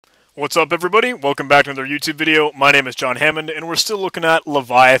What's up, everybody? Welcome back to another YouTube video. My name is John Hammond, and we're still looking at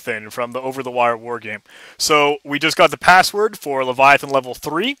Leviathan from the Over-the-Wire wargame. So, we just got the password for Leviathan level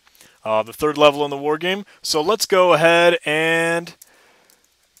 3, the third level in the wargame. So let's go ahead and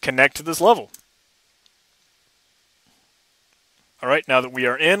connect to this level. Alright, now that we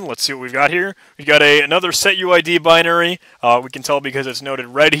are in, let's see what we've got here. We've got another set UID binary. We can tell because it's noted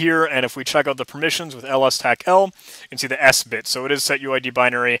red here, and if we check out the permissions with ls-tac-l, you can see the S bit. So it is set UID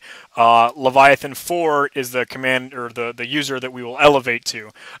binary. Leviathan 4 is the command, or the user that we will elevate to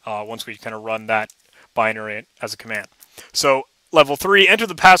once we kind of run that binary as a command. So, level 3, enter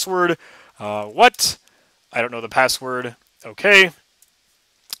the password. What? I don't know the password. Okay.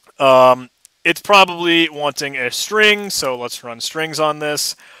 It's probably wanting a string, so let's run strings on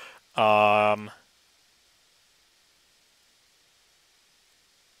this. We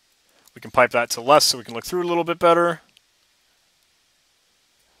can pipe that to less so we can look through it a little bit better.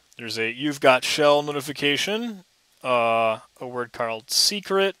 There's a you've got shell notification, a word called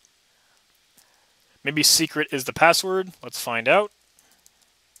secret. Maybe secret is the password. Let's find out.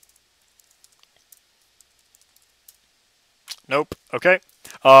 Nope. Okay.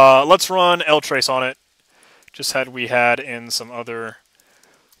 Let's run ltrace on it, just had we had in some other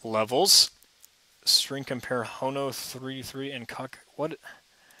levels. String compare Hono 33 and cock. What?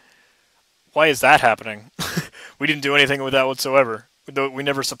 Why is that happening? We didn't do anything with that whatsoever. We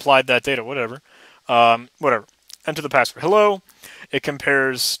never supplied that data. Whatever. Whatever. Enter the password. Hello. It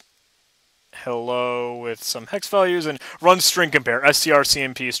compares hello with some hex values and run string compare.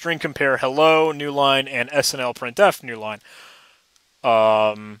 strcmp string compare hello new line and snl printf new line.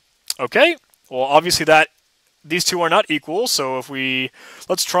 Okay, well obviously these two are not equal, so if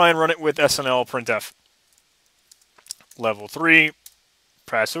let's try and run it with SNL printf. Level 3,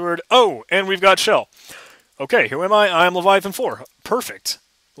 password, oh, and we've got shell. Okay, who am I? I'm Leviathan 4. Perfect.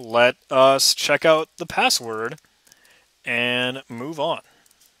 Let us check out the password and move on.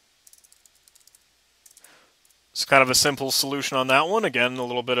 It's kind of a simple solution on that one. Again, a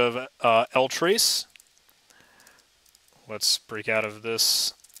little bit of ltrace. Let's break out of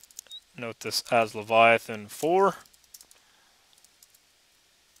this, note this as Leviathan 4,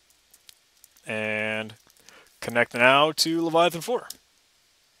 and connect now to Leviathan 4.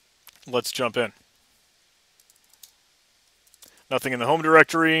 Let's jump in. Nothing in the home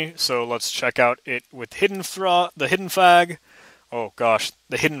directory, so let's check out it with the hidden flag. Oh gosh,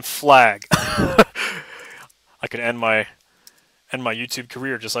 the hidden flag. I could end my YouTube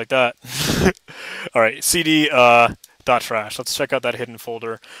career just like that. All right, cd .trash. Let's check out that hidden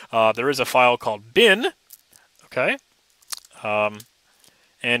folder. There is a file called bin. Okay.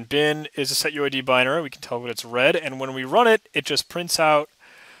 And bin is a set UID binary. We can tell what it's read. And when we run it, it just prints out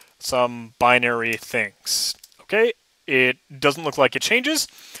some binary things. Okay. It doesn't look like it changes.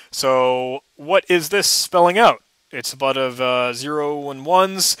 So what is this spelling out? It's a bunch of 0 and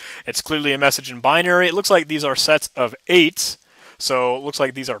 1s. It's clearly a message in binary. It looks like these are sets of 8. So it looks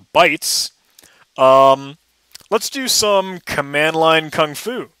like these are bytes. Let's do some command line kung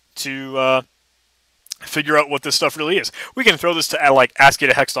fu to figure out what this stuff really is. We can throw this to like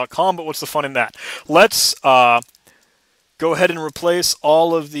ASCII2hex.com, but what's the fun in that? Let's go ahead and replace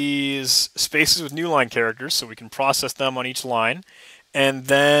all of these spaces with new line characters so we can process them on each line. And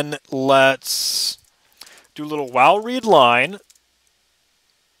then let's do a little while read line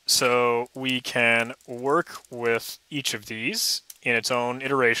so we can work with each of these in its own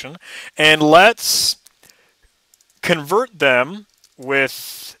iteration. And let's convert them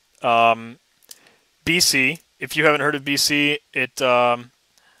with BC. If you haven't heard of BC,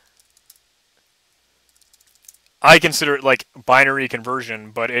 I consider it like binary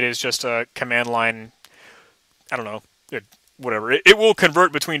conversion, but it is just a command line. I don't know, whatever. It will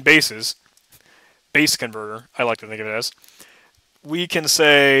convert between bases. Base converter, I like to think of it as. We can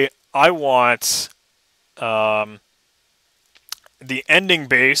say, I want the ending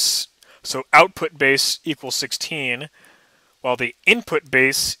base. So output base equals 16, while the input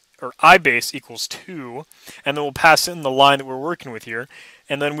base, or I base, equals 2. And then we'll pass in the line that we're working with here.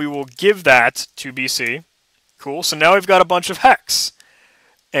 And then we will give that to BC. Cool. So now we've got a bunch of hex.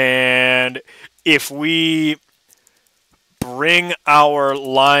 And if we bring our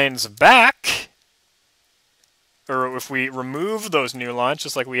lines back, or if we remove those new lines,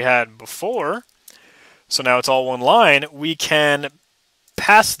 just like we had before, so now it's all one line, we can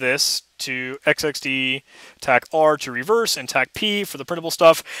pass this to XXD, tac R to reverse, and tac P for the printable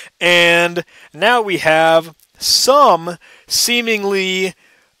stuff. And now we have some seemingly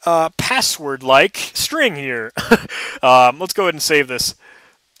password-like string here. Let's go ahead and save this.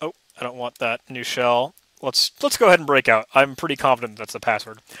 Oh, I don't want that new shell. let's go ahead and break out. I'm pretty confident that's the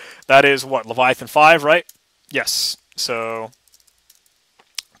password. That is what, Leviathan 5, right? Yes. So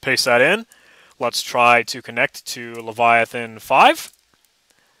paste that in. Let's try to connect to Leviathan 5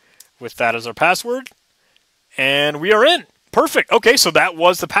 with that as our password. And we are in. Perfect. Okay, so that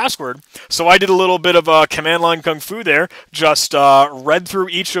was the password. So I did a little bit of a command line kung fu there. Just read through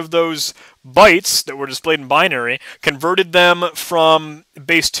each of those bytes that were displayed in binary, converted them from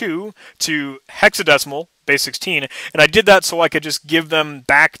base 2 to hexadecimal, base 16, and I did that so I could just give them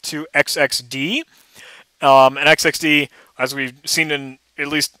back to XXD. And XXD, as we've seen in at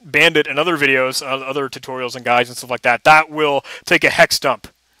least Bandit and other videos, other tutorials and guides and stuff like that, that will take a hex dump.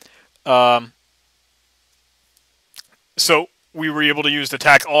 So we were able to use the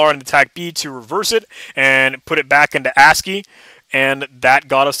TAC R and the TAC B to reverse it and put it back into ASCII, and that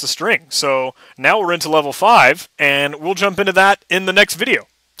got us the string. So now we're into level 5, and we'll jump into that in the next video.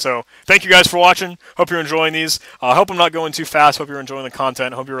 So thank you guys for watching. Hope you're enjoying these. I hope I'm not going too fast. Hope you're enjoying the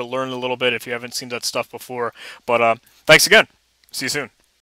content. Hope you're learning a little bit if you haven't seen that stuff before. But thanks again. See you soon.